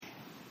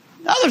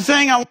Another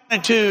thing I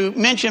wanted to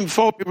mention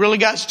before we really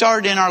got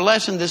started in our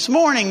lesson this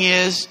morning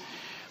is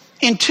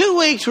in 2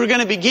 weeks we're going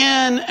to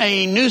begin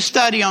a new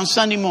study on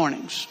Sunday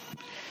mornings.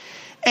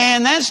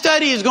 And that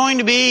study is going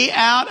to be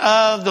out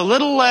of the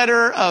little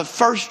letter of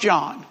 1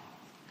 John.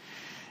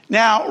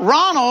 Now,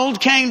 Ronald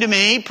came to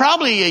me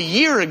probably a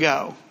year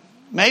ago,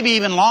 maybe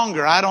even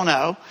longer, I don't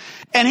know.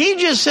 And he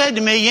just said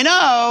to me,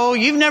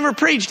 you've never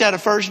preached out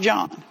of 1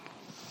 John.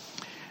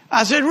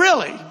 I said,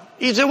 really?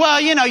 He said, well,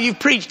 you've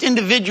preached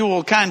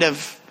individual kind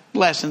of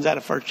lessons out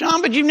of 1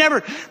 John, but you've never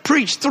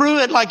preached through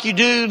it like you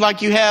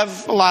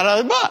have a lot of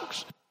other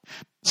books.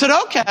 I said,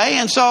 okay.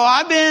 And so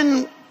I've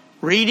been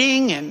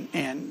reading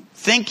and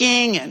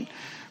thinking and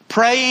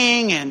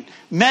praying and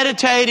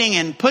meditating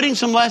and putting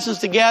some lessons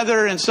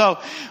together. And so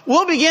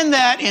we'll begin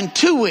that in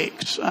 2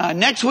 weeks.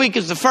 Next week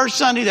is the first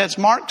Sunday. That's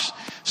Mark's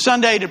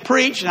Sunday to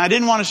preach. And I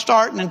didn't want to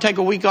start and then take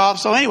a week off.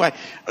 So anyway,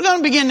 we're going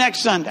to begin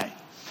next Sunday.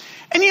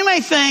 And you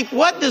may think,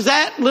 what does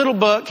that little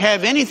book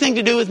have anything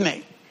to do with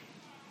me?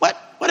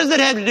 What does that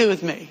have to do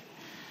with me?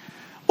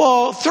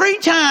 Well, 3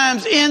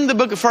 times in the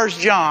book of 1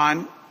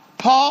 John,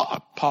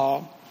 Paul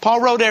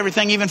wrote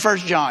everything, even 1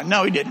 John.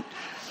 No, he didn't.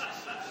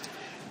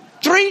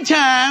 3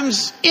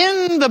 times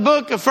in the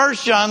book of 1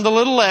 John, the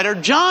little letter,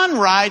 John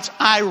writes,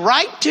 I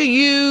write to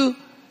you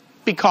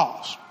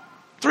because.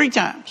 3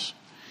 times.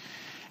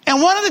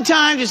 And one of the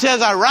times he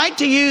says, I write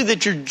to you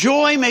that your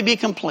joy may be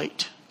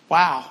complete.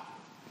 Wow.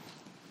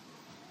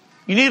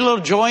 You need a little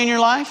joy in your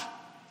life?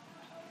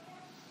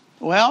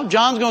 Well,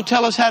 John's going to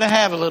tell us how to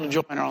have a little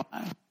joy in our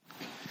life.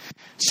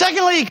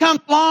 Secondly, he comes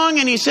along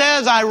and he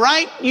says, I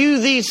write you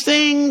these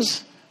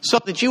things so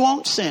that you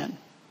won't sin.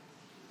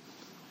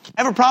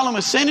 Have a problem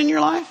with sin in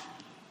your life?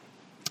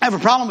 Have a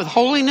problem with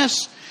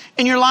holiness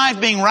in your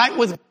life, being right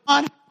with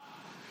God?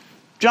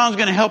 John's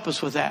going to help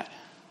us with that.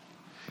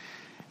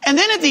 And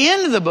then at the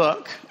end of the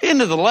book,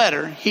 end of the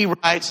letter, he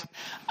writes,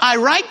 I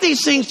write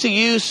these things to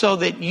you so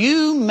that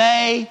you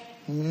may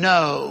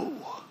know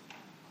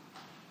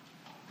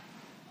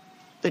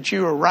that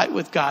you are right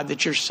with God,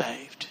 that you're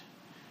saved.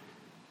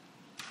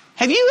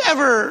 Have you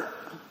ever,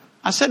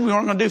 I said we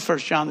weren't going to do 1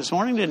 John this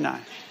morning, didn't I?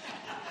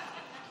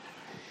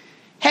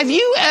 Have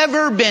you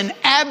ever been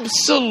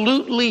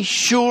absolutely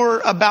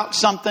sure about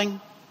something?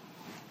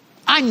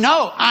 I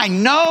know.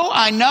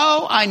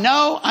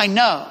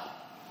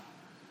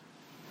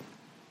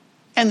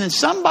 And then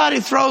somebody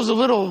throws a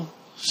little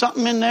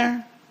something in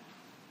there.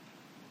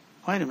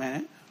 Wait a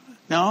minute.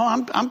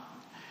 No,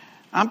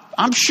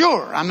 I'm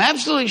sure. I'm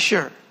absolutely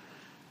sure.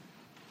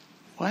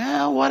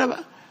 Well, what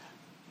about?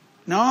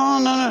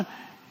 No.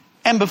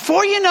 And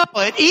before you know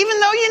it, even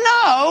though you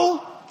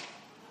know,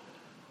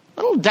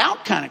 a little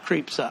doubt kind of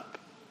creeps up.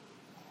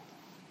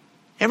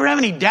 Ever have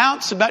any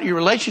doubts about your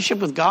relationship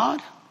with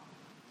God?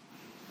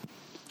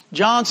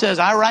 John says,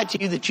 I write to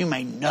you that you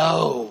may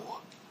know.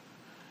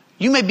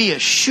 You may be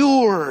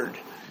assured.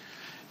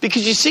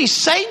 Because you see,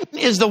 Satan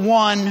is the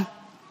one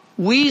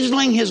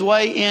weaseling his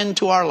way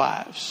into our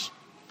lives,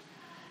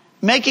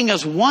 making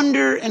us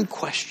wonder and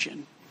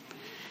question.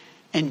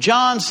 And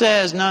John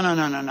says,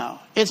 no.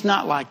 It's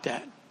not like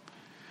that.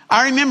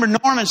 I remember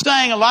Norman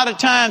saying a lot of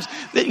times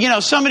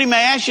that, somebody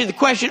may ask you the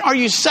question, are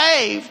you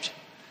saved?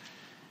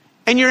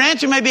 And your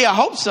answer may be, I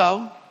hope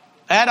so.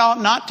 That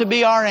ought not to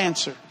be our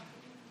answer.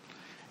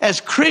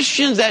 As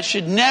Christians, that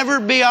should never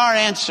be our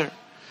answer.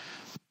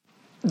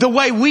 The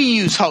way we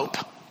use hope.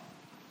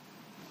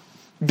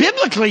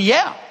 Biblically,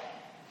 yeah.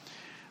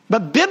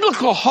 But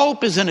biblical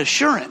hope is an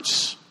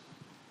assurance.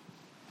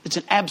 It's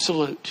an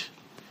absolute.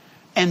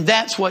 And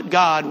that's what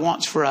God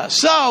wants for us.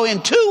 So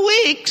in 2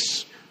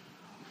 weeks,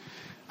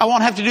 I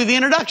won't have to do the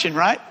introduction,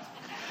 right?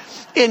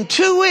 In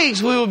 2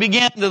 weeks, we will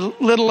begin the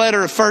little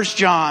letter of 1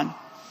 John.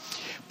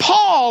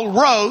 Paul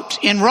wrote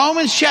in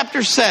Romans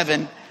chapter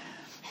 7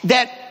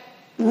 that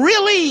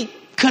really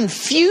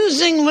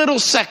confusing little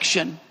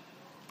section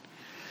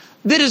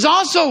that is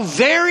also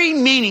very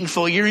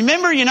meaningful. You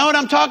remember, you know what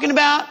I'm talking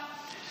about?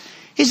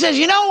 He says,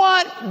 you know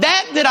what?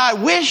 That I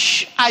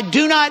wish I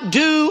do not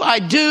do, I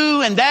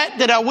do. And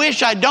that I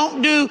wish I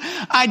don't do,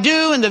 I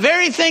do. And the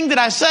very thing that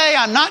I say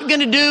I'm not going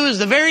to do is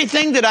the very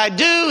thing that I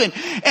do.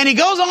 And he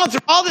goes on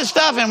through all this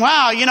stuff. And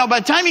wow,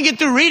 by the time you get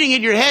through reading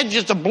it, your head's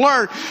just a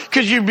blur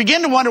because you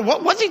begin to wonder,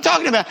 what's he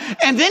talking about?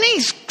 And then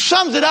he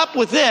sums it up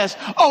with this,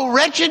 oh,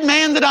 wretched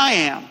man that I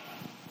am.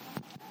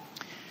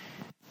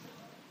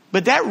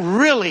 But that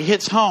really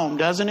hits home,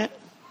 doesn't it?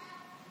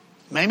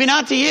 Maybe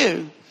not to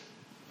you.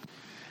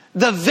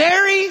 The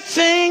very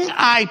thing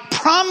I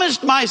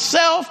promised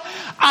myself,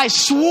 I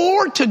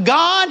swore to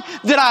God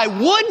that I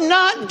would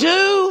not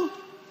do,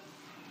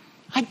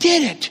 I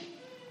did it.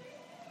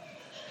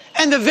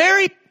 And the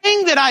very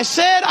thing that I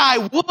said I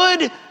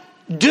would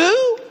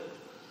do,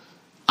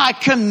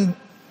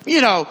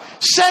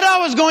 said I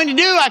was going to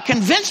do, I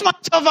convinced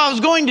myself I was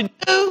going to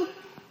do,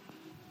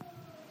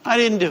 I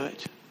didn't do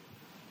it.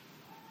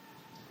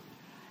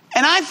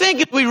 And I think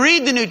if we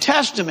read the New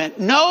Testament,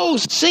 no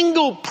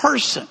single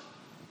person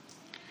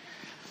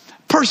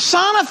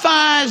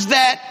personifies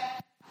that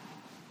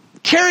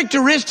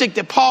characteristic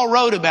that Paul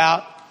wrote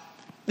about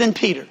than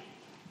Peter.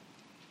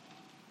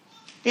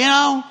 You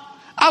know,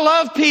 I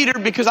love Peter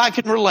because I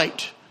can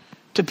relate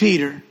to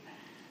Peter.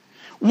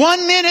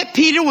 One minute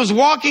Peter was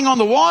walking on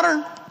the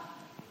water,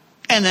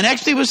 and the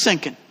next he was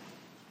sinking.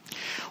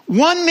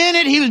 One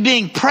minute he was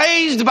being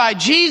praised by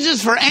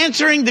Jesus for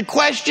answering the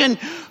question,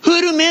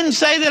 who do men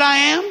say that I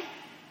am?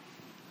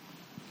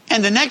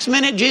 And the next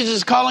minute Jesus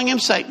is calling him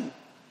Satan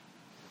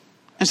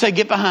and say,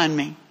 get behind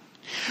me.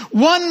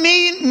 One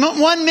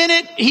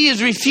minute he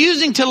is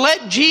refusing to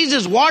let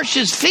Jesus wash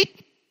his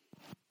feet.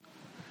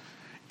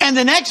 And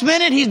the next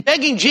minute he's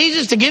begging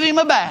Jesus to give him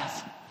a bath.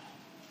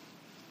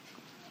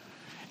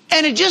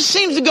 And it just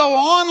seems to go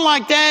on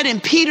like that in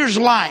Peter's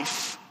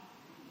life.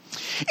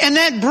 And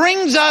that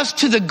brings us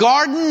to the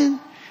garden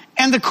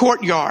and the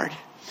courtyard.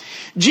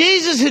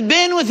 Jesus had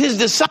been with his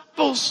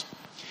disciples.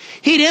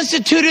 He'd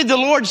instituted the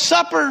Lord's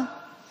Supper.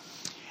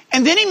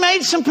 And then he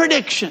made some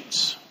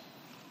predictions.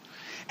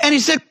 And he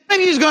said, one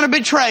of you is going to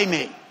betray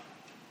me.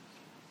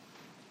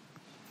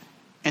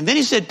 And then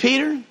he said,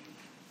 Peter,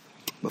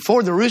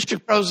 before the rooster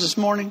crows this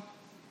morning,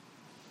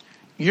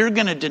 you're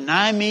going to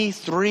deny me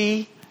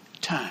 3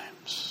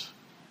 times.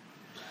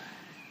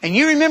 And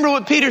you remember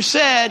what Peter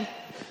said,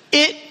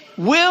 it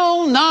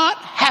will not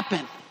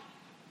happen.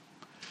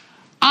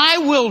 I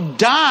will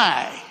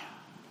die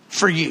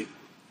for you.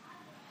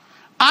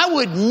 I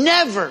would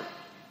never,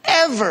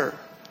 ever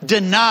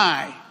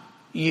deny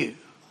you.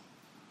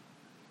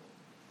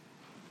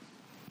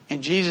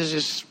 And Jesus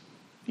just,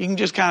 you can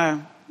just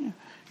kind of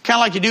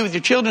like you do with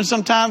your children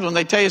sometimes when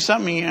they tell you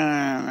something,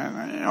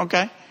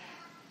 okay.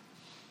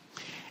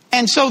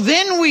 And so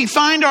then we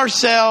find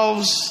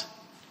ourselves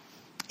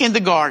in the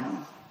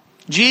garden.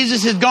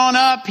 Jesus had gone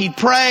up, he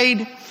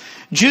prayed.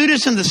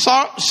 Judas and the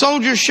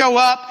soldiers show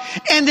up.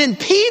 And then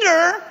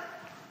Peter,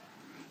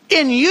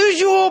 in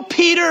usual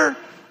Peter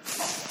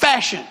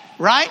fashion,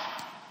 right?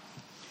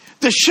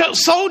 The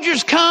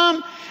soldiers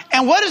come,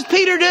 and what does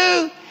Peter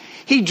do?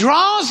 He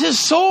draws his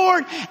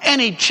sword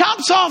and he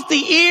chops off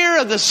the ear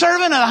of the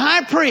servant of the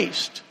high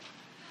priest.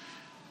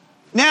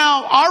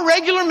 Now, our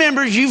regular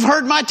members, you've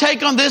heard my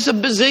take on this a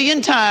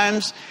bazillion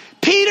times.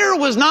 Peter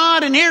was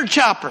not an ear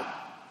chopper.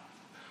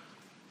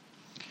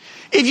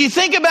 If you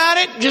think about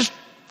it, just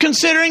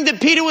considering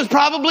that Peter was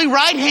probably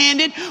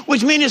right-handed,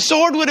 which means his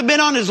sword would have been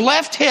on his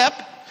left hip.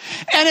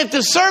 And if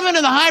the servant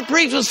of the high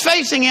priest was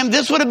facing him,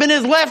 this would have been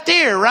his left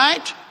ear,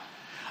 right?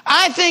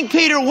 I think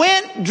Peter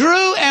went,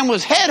 drew, and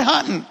was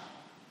headhunting.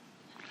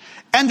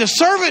 And the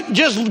servant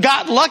just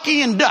got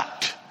lucky and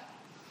ducked.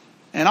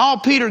 And all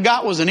Peter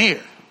got was an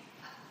ear.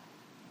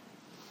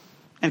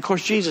 And of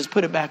course, Jesus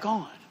put it back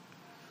on.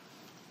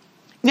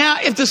 Now,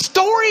 if the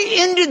story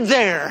ended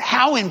there,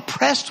 how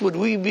impressed would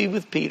we be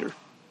with Peter?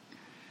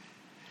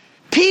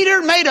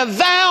 Peter made a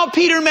vow.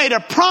 Peter made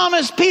a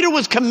promise. Peter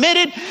was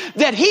committed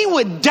that he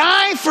would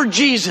die for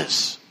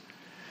Jesus.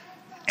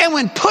 And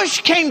when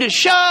push came to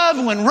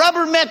shove, when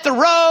rubber met the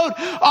road,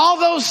 all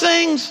those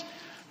things,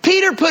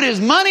 Peter put his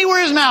money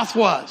where his mouth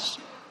was.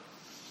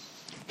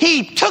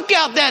 He took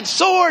out that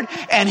sword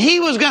and he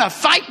was going to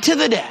fight to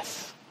the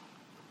death.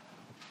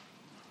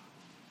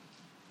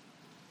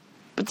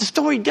 But the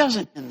story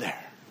doesn't end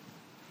there.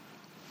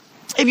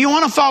 If you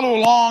want to follow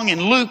along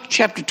in Luke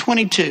chapter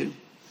 22,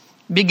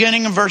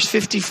 beginning in verse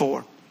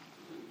 54.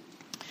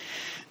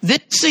 Then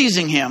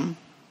seizing him,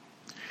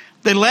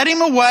 they led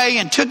him away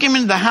and took him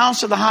into the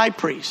house of the high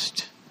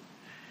priest.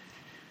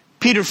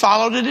 Peter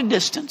followed at a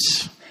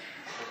distance.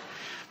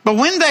 But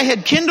when they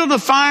had kindled a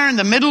fire in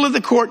the middle of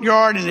the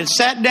courtyard and had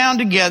sat down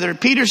together,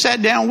 Peter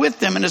sat down with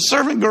them, and a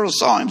servant girl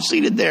saw him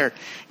seated there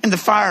in the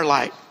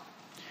firelight.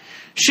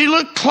 She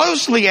looked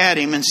closely at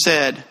him and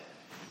said,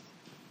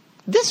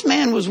 "This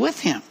man was with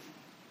him."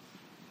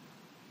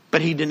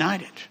 But he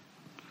denied it.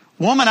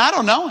 "Woman, I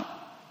don't know him,"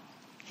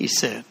 he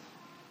said.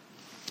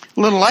 A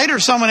little later,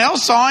 someone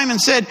else saw him and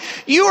said,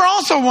 "You are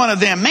also one of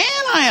them." "Man,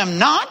 I am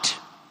not,"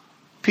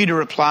 Peter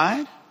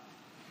replied.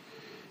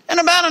 And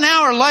about an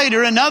hour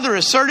later, another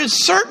asserted,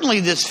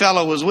 "Certainly this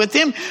fellow was with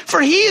him, for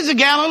he is a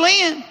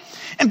Galilean."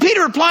 And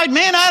Peter replied,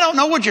 "Man, I don't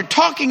know what you're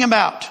talking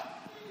about."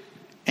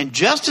 And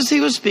just as he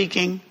was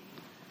speaking,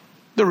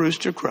 the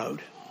rooster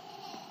crowed.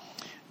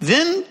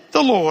 Then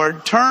the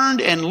Lord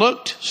turned and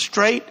looked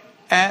straight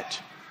at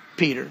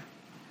Peter.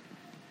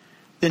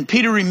 Then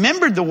Peter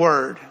remembered the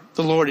word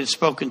the Lord had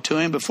spoken to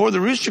him. "Before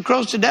the rooster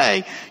crows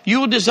today, you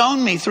will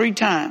disown me 3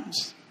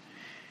 times.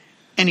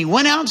 And he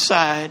went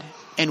outside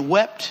and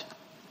wept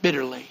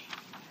bitterly.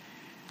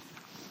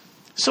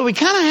 So we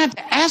kind of have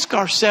to ask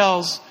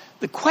ourselves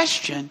the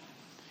question,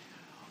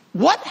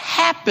 what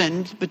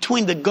happened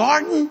between the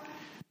garden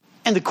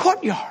and the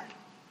courtyard?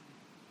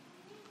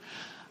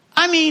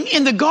 I mean,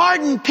 in the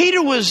garden,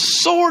 Peter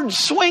was sword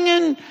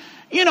swinging,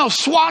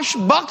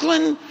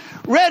 swashbuckling,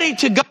 ready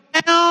to go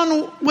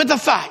down with a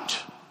fight.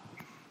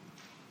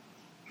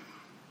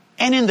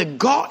 And in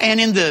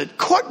the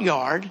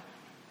courtyard,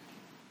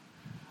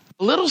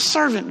 a little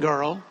servant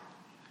girl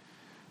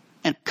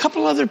and a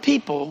couple other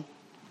people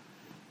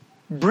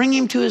bring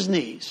him to his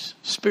knees,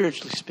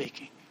 spiritually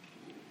speaking.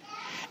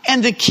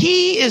 And the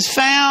key is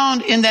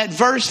found in that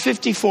verse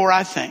 54,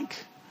 I think,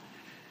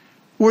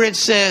 where it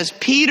says,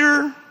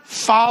 Peter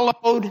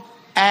followed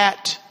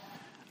at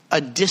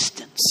a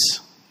distance.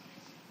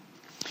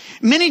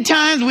 Many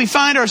times we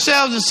find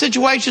ourselves in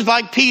situations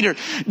like Peter,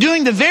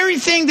 doing the very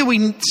thing that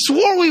we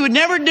swore we would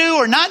never do,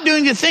 or not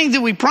doing the things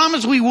that we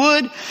promised we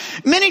would.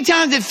 Many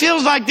times it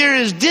feels like there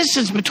is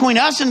distance between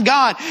us and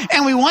God,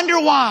 and we wonder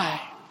why.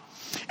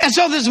 And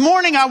so this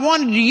morning I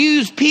wanted to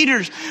use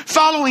Peter's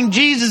following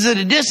Jesus at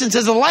a distance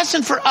as a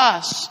lesson for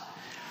us.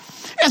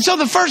 And so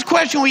the first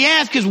question we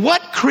ask is,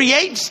 what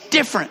creates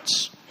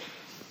difference?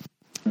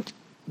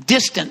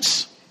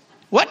 Distance.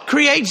 What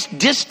creates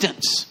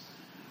distance?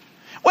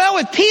 Well,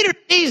 with Peter,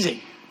 it's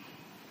easy.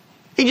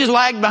 He just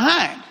lagged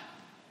behind,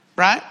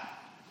 right?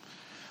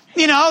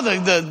 You know,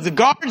 the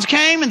guards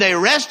came and they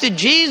arrested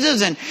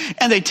Jesus and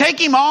they take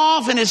him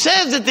off. And it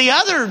says that the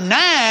other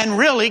 9,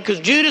 really, because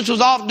Judas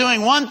was off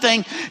doing one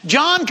thing,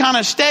 John kind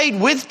of stayed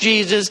with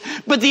Jesus.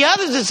 But the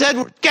others, it said,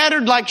 were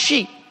scattered like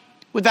sheep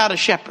without a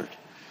shepherd.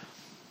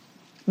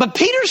 But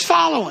Peter's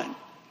following.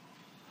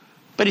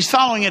 But he's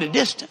following at a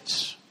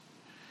distance.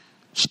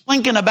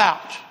 Slinking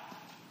about.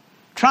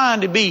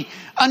 Trying to be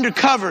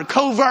undercover,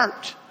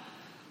 covert.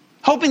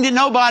 Hoping that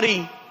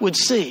nobody would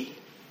see.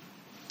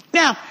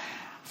 Now,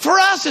 for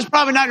us, it's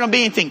probably not going to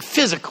be anything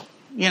physical.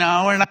 You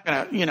know, we're not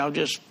going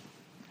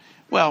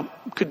to,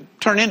 could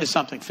turn into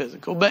something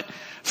physical. But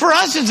for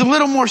us, it's a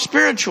little more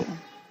spiritual.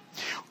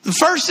 The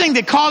first thing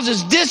that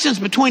causes distance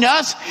between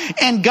us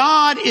and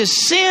God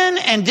is sin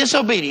and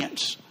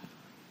disobedience.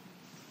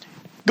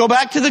 Go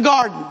back to the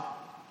garden.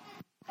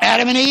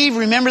 Adam and Eve,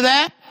 remember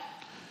that?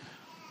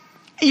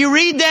 You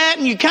read that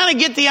and you kind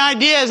of get the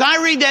idea, as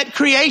I read that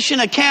creation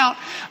account,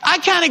 I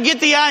kind of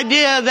get the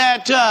idea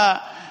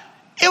that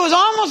it was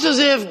almost as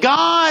if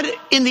God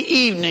in the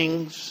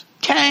evenings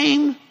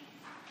came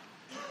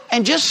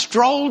and just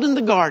strolled in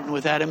the garden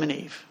with Adam and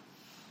Eve.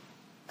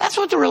 That's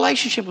what the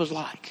relationship was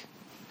like.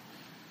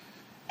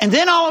 And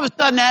then all of a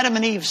sudden Adam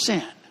and Eve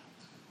sin.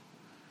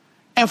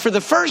 And for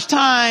the first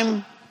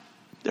time,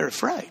 they're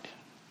afraid.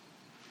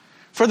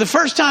 For the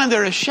first time,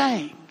 they're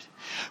ashamed.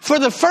 For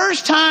the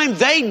first time,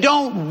 they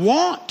don't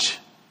want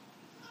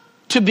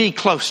to be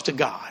close to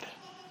God.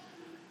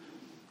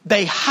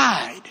 They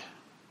hide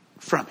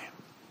from Him.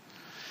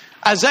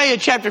 Isaiah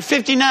chapter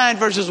 59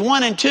 verses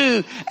 1 and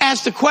 2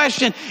 asks the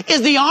question,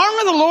 is the arm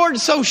of the Lord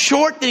so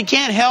short that He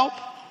can't help?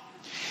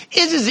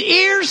 Is His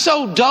ear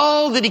so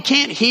dull that He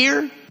can't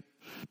hear?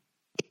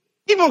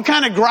 People are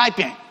kind of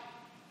griping.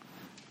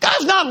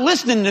 God's not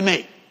listening to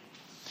me.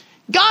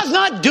 God's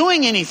not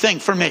doing anything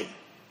for me.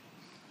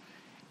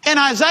 And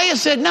Isaiah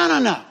said,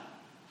 no.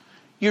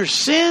 Your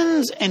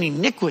sins and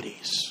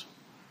iniquities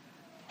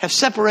have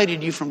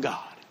separated you from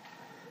God.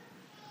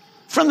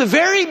 From the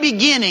very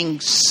beginning,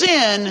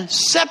 sin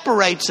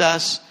separates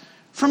us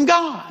from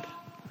God.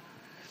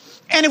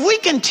 And if we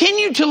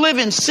continue to live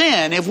in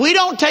sin, if we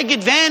don't take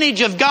advantage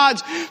of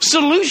God's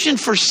solution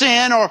for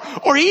sin,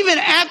 or even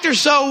after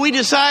so we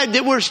decide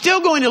that we're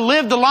still going to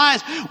live the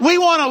lives we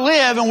want to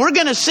live, and we're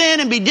going to sin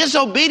and be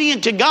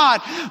disobedient to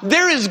God,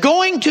 there is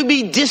going to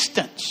be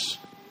distance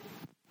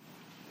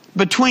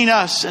between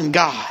us and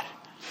God.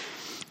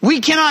 We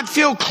cannot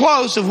feel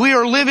close if we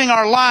are living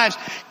our lives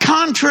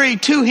contrary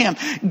to Him.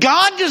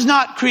 God does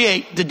not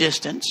create the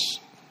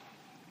distance.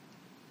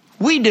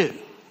 We do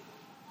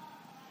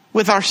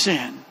with our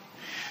sin.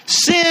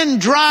 Sin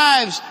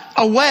drives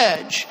a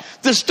wedge.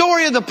 The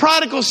story of the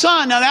prodigal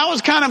son, now that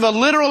was kind of a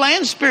literal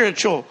and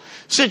spiritual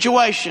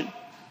situation.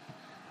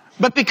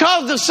 But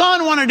because the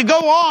son wanted to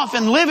go off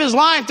and live his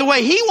life the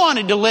way he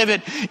wanted to live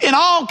it, in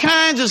all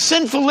kinds of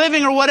sinful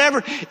living or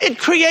whatever, it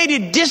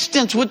created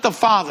distance with the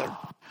father.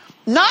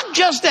 Not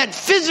just that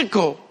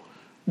physical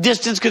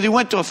distance because he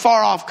went to a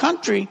far off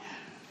country,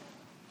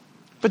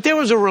 but there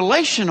was a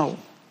relational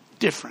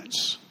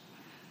difference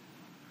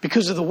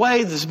because of the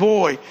way this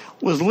boy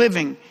was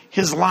living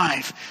his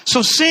life.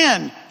 So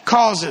sin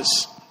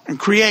causes and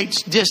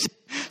creates distance.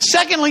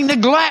 Secondly,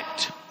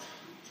 neglect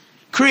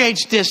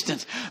creates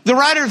distance. The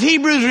writer of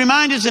Hebrews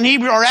reminds us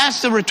or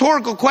asks the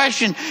rhetorical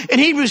question in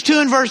Hebrews 2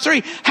 and verse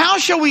 3, how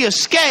shall we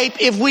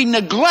escape if we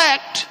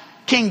neglect,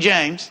 King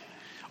James,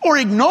 or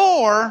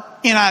ignore,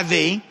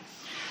 NIV,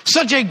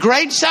 such a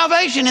great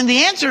salvation? And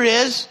the answer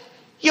is,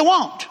 you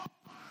won't.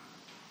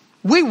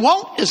 We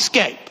won't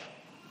escape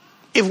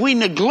if we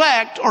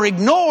neglect or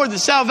ignore the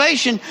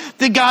salvation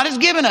that God has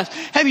given us.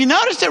 Have you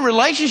noticed that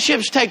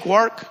relationships take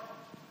work?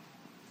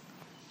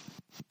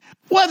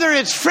 Whether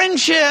it's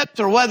friendships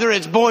or whether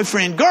it's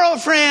boyfriend,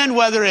 girlfriend,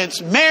 whether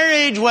it's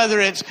marriage, whether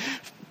it's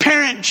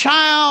parent,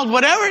 child,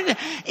 whatever,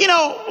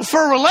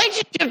 for a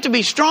relationship to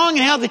be strong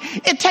and healthy,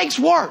 it takes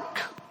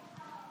work.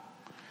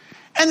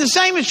 And the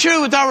same is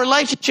true with our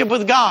relationship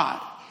with God.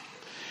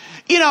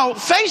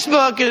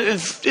 Facebook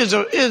is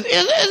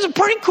a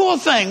pretty cool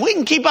thing. We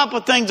can keep up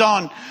with things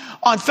on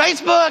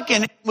Facebook,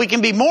 and we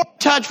can be more in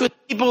touch with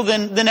people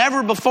than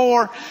ever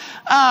before.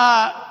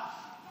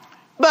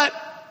 But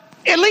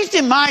at least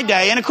in my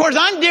day, and of course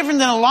I'm different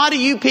than a lot of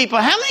you people.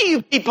 How many of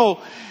you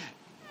people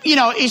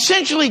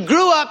essentially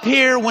grew up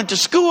here, went to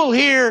school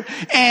here,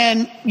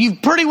 and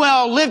you've pretty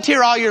well lived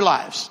here all your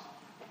lives.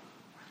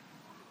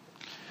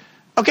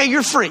 Okay,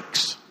 you're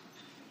freaks.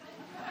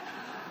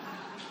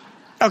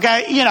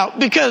 Okay,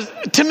 because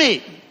to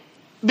me,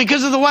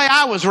 because of the way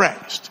I was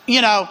raised,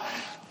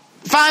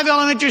 5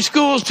 elementary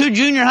schools, 2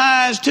 junior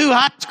highs, 2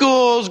 high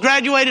schools,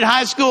 graduated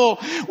high school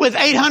with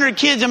 800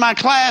 kids in my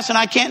class, and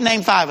I can't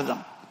name 5 of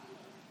them.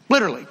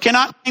 Literally,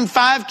 cannot name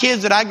 5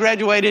 kids that I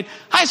graduated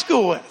high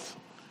school with.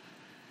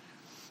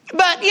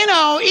 But,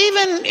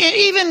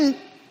 even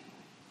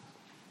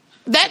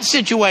that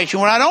situation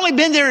where I'd only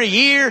been there a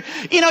year,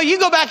 you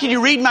go back and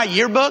you read my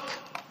yearbook,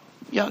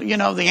 the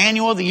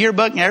annual, the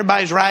yearbook, and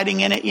everybody's writing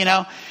in it, And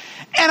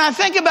I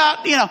think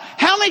about,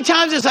 how many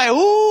times I say,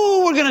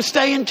 ooh, we're going to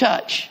stay in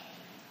touch.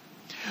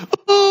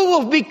 Ooh,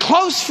 we'll be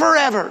close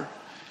forever.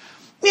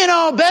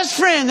 Best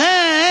friend.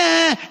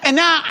 And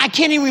now I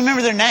can't even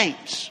remember their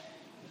names.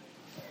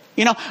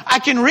 I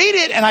can read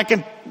it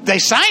and they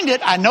signed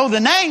it. I know the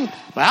name,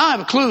 but I don't have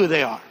a clue who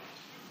they are.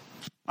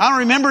 I don't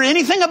remember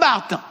anything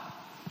about them.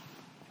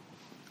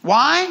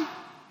 Why?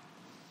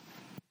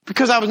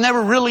 Because I was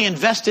never really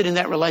invested in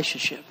that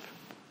relationship.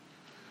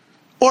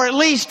 Or at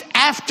least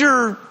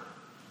after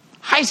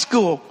high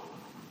school,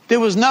 there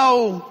was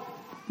no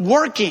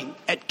working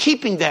at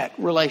keeping that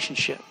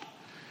relationship.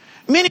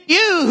 Many of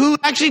you who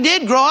actually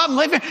did grow up and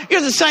live here,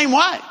 you're the same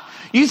way.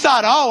 You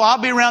thought, I'll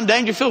be around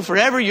Dangerfield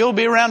forever. You'll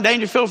be around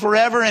Dangerfield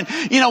forever. And,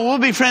 we'll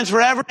be friends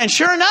forever. And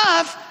sure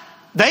enough,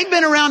 they've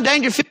been around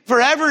Dangerfield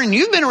forever and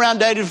you've been around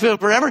Dangerfield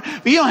forever.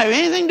 But you don't have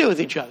anything to do with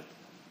each other.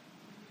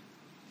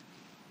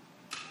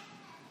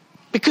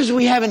 Because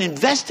we haven't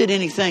invested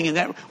anything in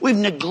that. We've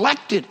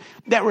neglected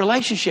that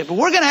relationship. But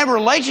we're going to have a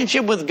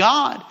relationship with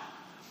God.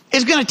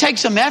 It's going to take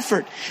some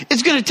effort.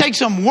 It's going to take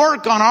some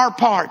work on our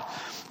part.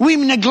 We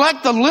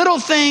neglect the little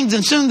things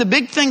and soon the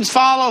big things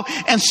follow.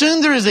 And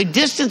soon there is a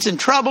distance and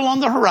trouble on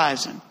the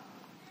horizon.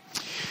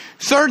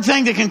 Third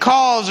thing that can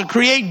cause or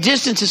create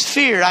distance is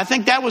fear. I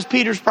think that was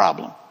Peter's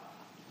problem.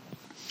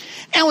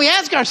 And we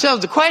ask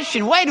ourselves the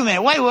question, wait a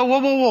minute,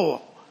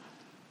 whoa.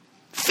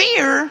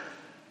 Fear?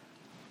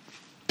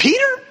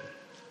 Peter?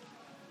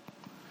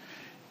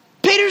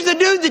 Peter's the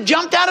dude that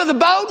jumped out of the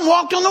boat and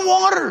walked on the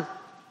water.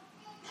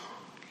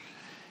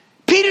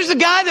 Peter's the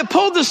guy that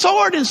pulled the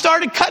sword and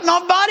started cutting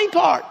off body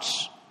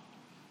parts.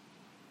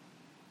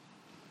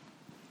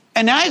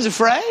 And now he's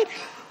afraid.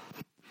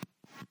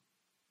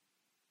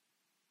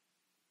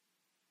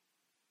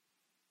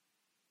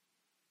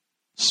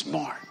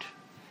 Smart.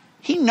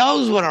 He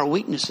knows what our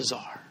weaknesses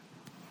are.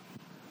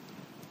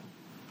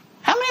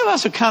 How many of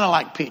us are kind of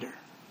like Peter?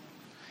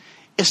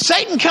 If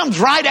Satan comes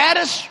right at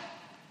us,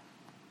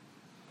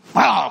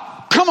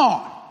 well, come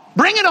on,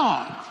 bring it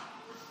on.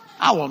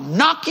 I will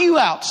knock you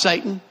out,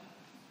 Satan.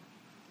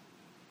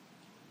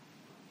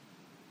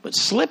 But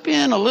slip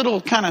in a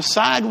little kind of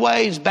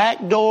sideways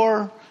back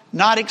door,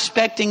 not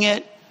expecting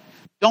it,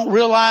 don't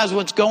realize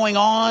what's going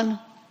on,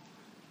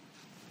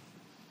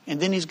 and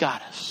then he's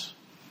got us.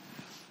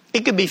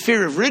 It could be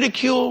fear of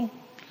ridicule.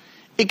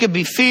 It could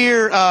be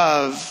fear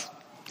of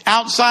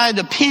outside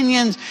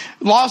opinions,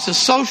 loss of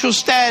social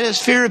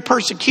status, fear of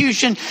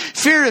persecution,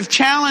 fear of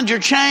challenge or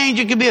change.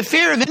 It could be a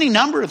fear of any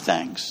number of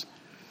things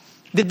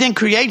that then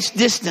creates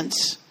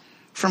distance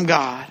from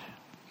God.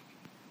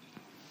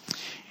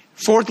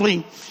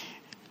 Fourthly,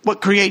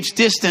 what creates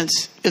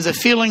distance is a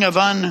feeling of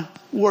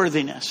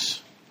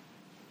unworthiness.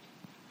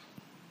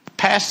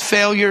 Past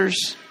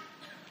failures.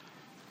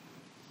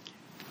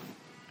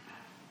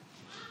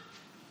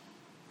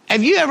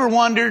 Have you ever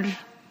wondered?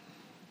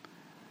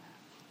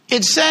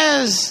 It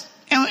says,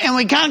 and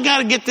we kind of got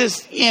to get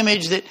this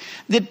image that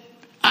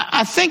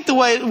I think the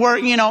way it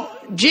works,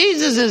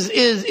 Jesus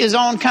is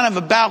on kind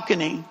of a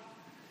balcony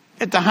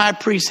at the high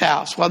priest's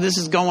house while this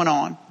is going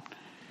on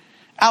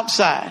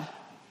outside.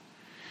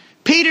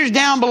 Peter's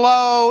down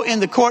below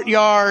in the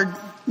courtyard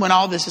when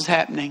all this is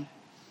happening.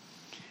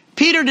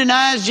 Peter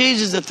denies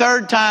Jesus the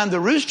third time. The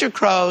rooster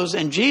crows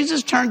and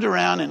Jesus turns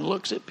around and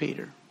looks at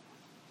Peter.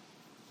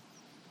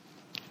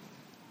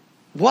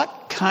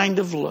 What kind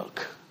of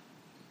look?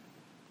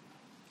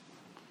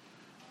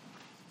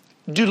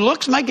 Do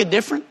looks make a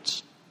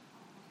difference?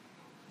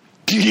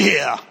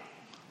 Yeah.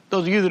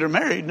 Those of you that are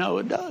married know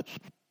it does.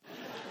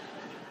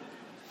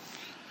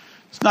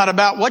 It's not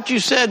about what you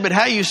said, but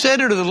how you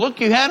said it or the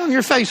look you had on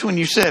your face when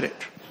you said it.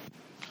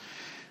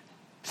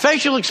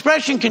 Facial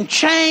expression can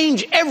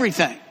change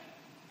everything.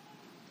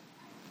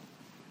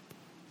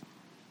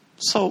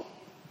 So,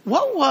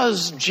 what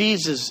was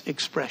Jesus'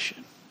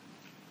 expression?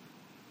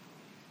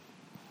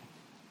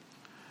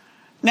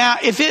 Now,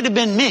 if it had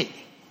been me,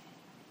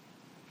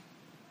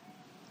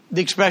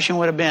 the expression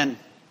would have been,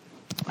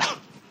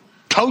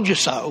 told you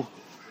so.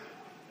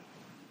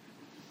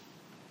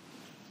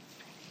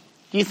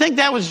 Do you think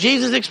that was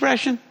Jesus'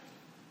 expression?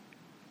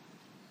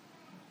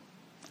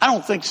 I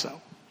don't think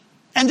so.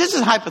 And this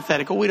is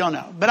hypothetical, we don't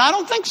know. But I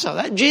don't think so.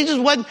 That Jesus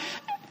wasn't.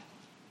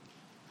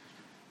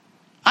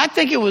 I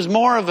think it was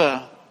more of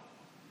a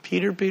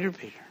Peter.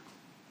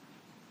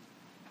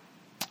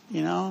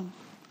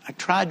 I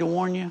tried to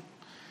warn you.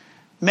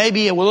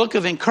 Maybe a look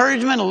of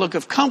encouragement, a look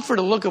of comfort,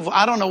 a look of,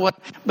 I don't know what.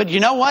 But you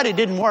know what? It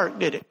didn't work,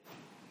 did it?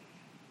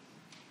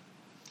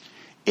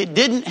 It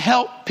didn't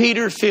help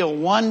Peter feel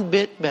one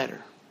bit better.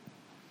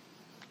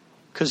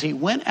 Because he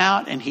went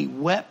out and he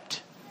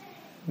wept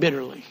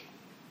bitterly.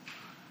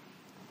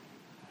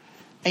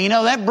 And you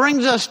know, that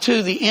brings us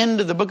to the end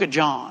of the book of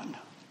John.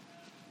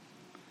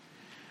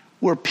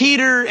 Where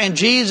Peter and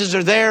Jesus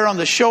are there on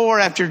the shore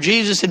after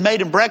Jesus had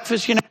made him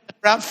breakfast. You know,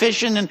 they're out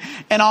fishing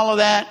and all of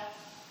that.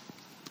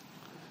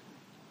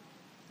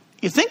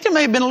 You think there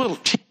may have been a little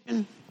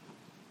tension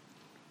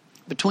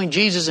between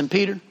Jesus and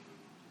Peter?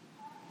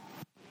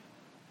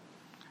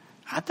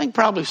 I think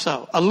probably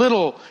so. A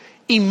little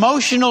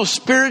emotional,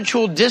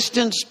 spiritual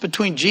distance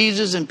between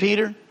Jesus and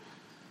Peter.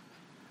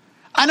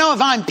 I know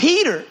if I'm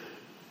Peter,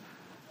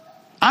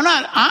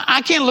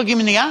 I can't look him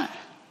in the eye.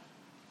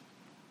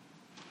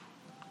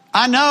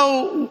 I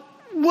know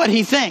what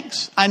he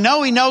thinks. I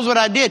know he knows what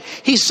I did.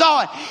 He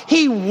saw it.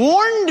 He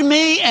warned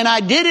me and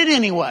I did it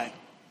anyway.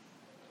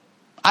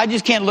 I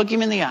just can't look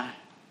him in the eye.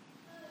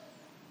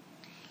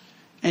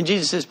 And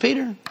Jesus says,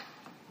 Peter,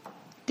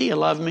 do you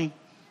love me?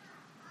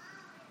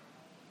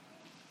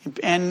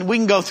 And we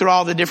can go through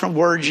all the different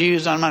words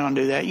used. I'm not going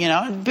to do that. You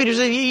know, and Peter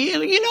said,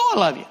 you know I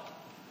love you.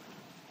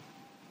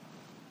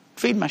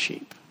 Feed my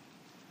sheep.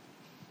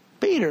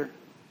 Peter,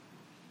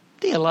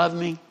 do you love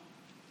me?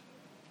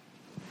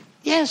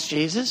 Yes,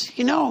 Jesus,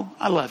 you know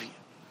I love you.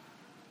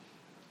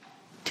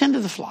 Tend to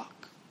the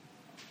flock.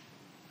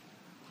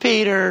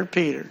 Peter,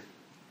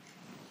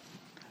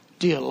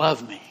 do you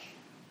love me?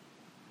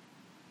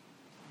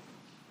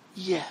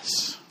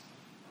 Yes.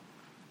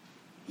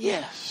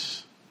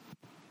 Yes.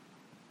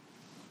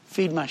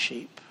 Feed my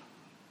sheep.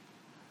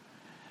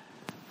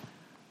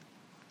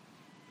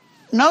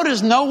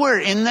 Notice nowhere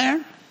in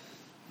there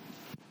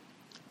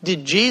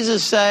did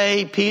Jesus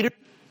say, Peter,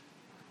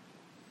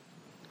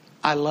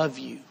 I love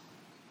you.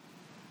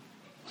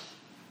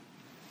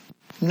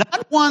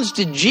 Not once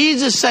did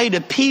Jesus say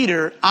to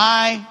Peter,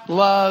 I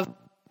love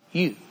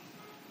you.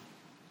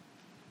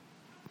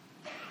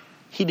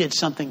 He did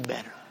something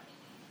better.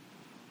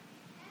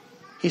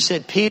 He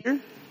said, Peter,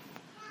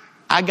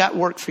 I got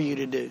work for you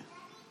to do.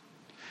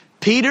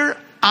 Peter,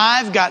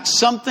 I've got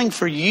something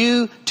for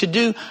you to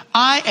do.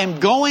 I am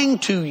going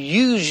to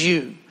use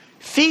you.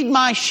 Feed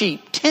my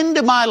sheep. Tend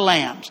to my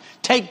lambs.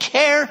 Take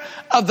care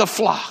of the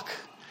flock.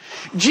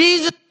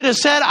 Jesus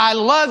has said, I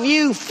love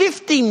you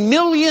 50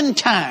 million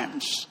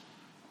times.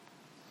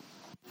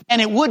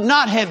 And it would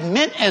not have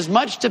meant as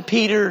much to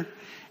Peter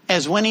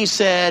as when he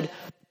said,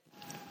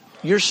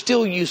 you're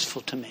still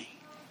useful to me.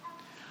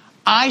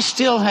 I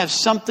still have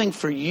something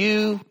for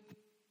you.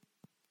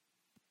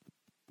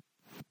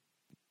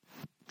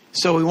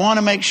 So we want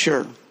to make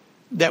sure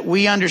that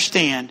we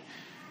understand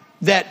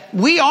that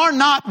we are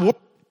not worthy,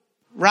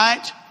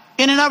 right?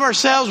 In and of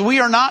ourselves, we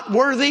are not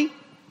worthy.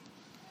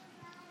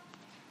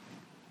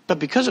 But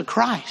because of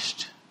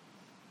Christ,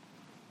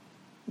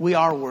 we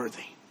are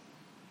worthy.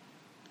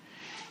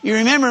 You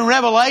remember in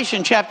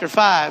Revelation chapter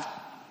 5,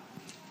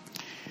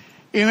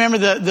 you remember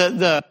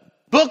the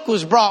book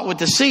was brought with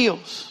the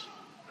seals.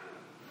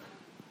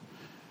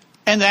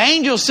 And the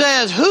angel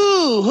says,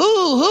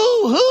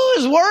 who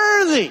is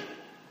worthy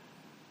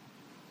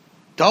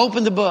to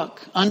open the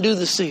book, undo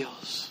the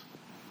seals?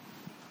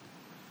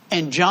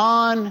 And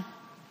John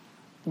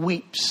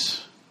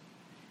weeps.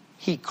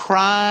 He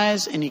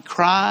cries and he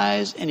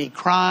cries and he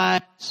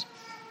cries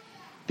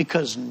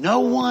because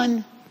no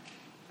one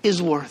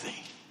is worthy.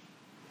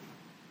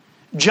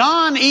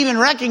 John even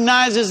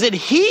recognizes that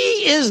he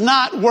is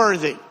not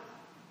worthy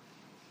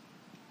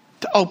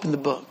to open the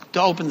book,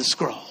 to open the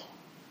scroll.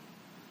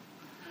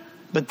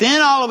 But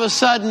then all of a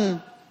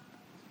sudden,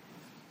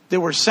 there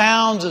were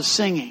sounds of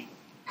singing.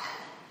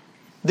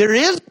 There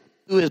is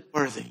who is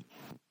worthy.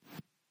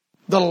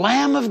 The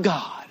Lamb of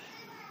God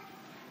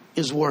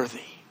is worthy.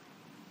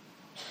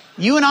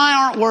 You and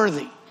I aren't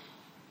worthy.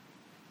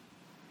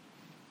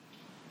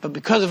 But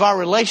because of our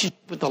relationship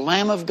with the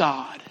Lamb of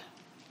God,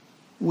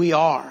 we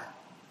are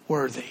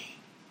worthy.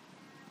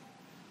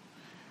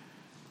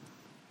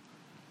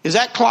 Is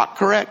that clock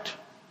correct?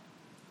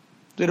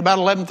 Is it about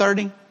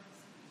 11:30?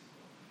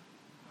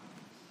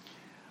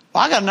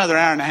 Well, I got another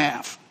hour and a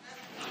half.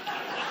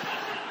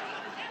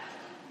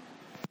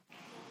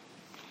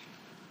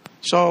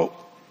 So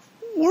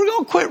we're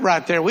going to quit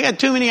right there. We had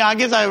too many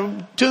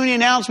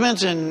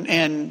announcements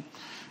and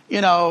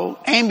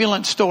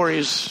ambulance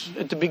stories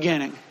at the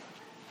beginning.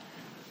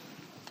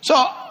 So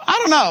I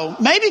don't know.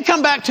 Maybe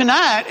come back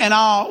tonight and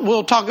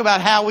we'll talk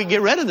about how we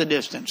get rid of the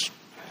distance.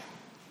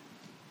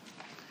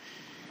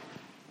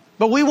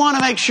 But we want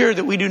to make sure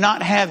that we do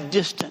not have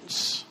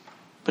distance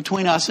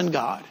between us and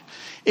God.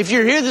 If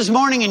you're here this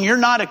morning and you're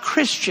not a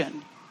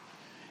Christian,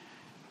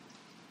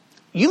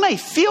 you may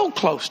feel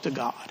close to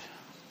God.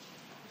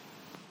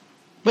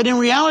 But in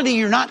reality,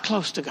 you're not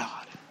close to God.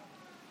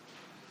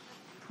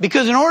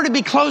 Because in order to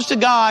be close to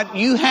God,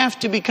 you have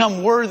to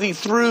become worthy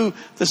through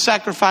the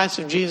sacrifice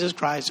of Jesus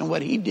Christ and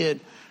what He did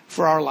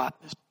for our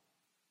lives.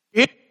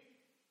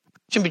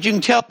 but you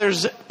can tell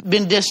there's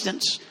been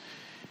distance.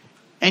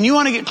 And you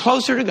want to get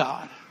closer to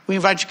God. We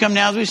invite you to come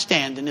now as we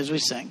stand and as we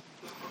sing.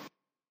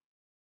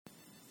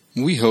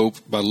 We hope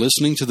by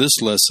listening to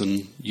this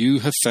lesson, you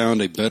have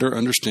found a better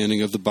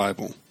understanding of the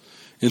Bible.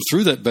 And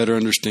through that better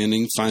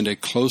understanding, find a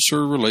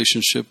closer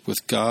relationship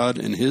with God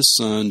and His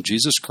Son,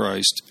 Jesus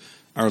Christ,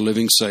 our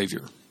living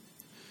Savior.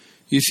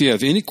 If you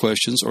have any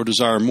questions or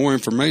desire more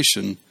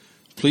information,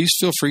 please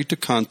feel free to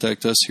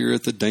contact us here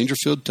at the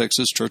Dangerfield,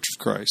 Texas Church of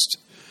Christ.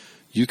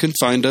 You can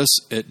find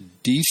us at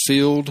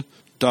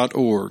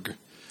dfield.org.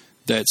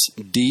 That's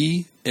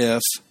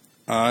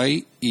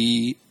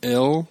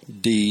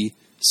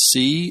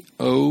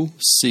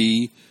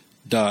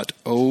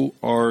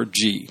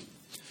DFIELDCOC.org.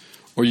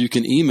 Or you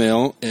can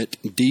email at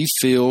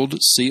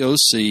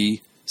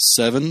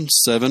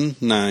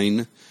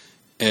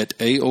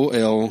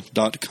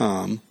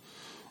dfieldcoc779@aol.com.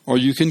 Or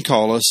you can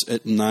call us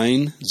at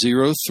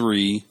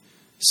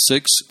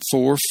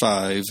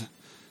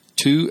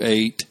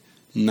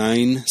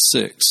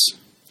 903-645-2896.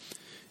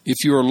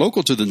 If you are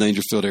local to the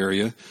Dangerfield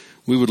area,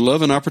 we would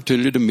love an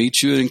opportunity to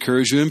meet you and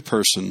encourage you in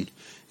person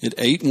at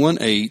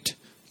 818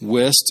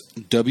 West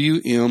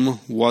W.M.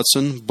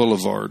 Watson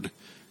Boulevard,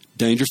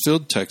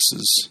 Dangerfield,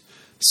 Texas,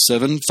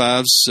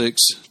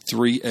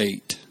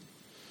 75638.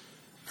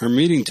 Our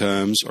meeting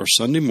times are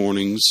Sunday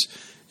mornings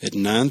at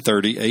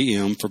 9:30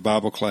 a.m. for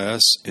Bible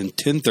class and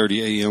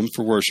 10:30 a.m.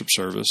 for worship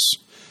service,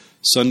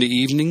 Sunday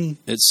evening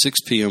at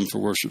 6 p.m. for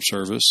worship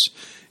service,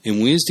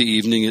 and Wednesday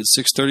evening at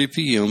 6:30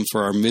 p.m.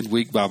 for our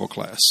midweek Bible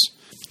class.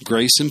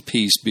 Grace and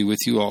peace be with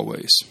you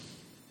always.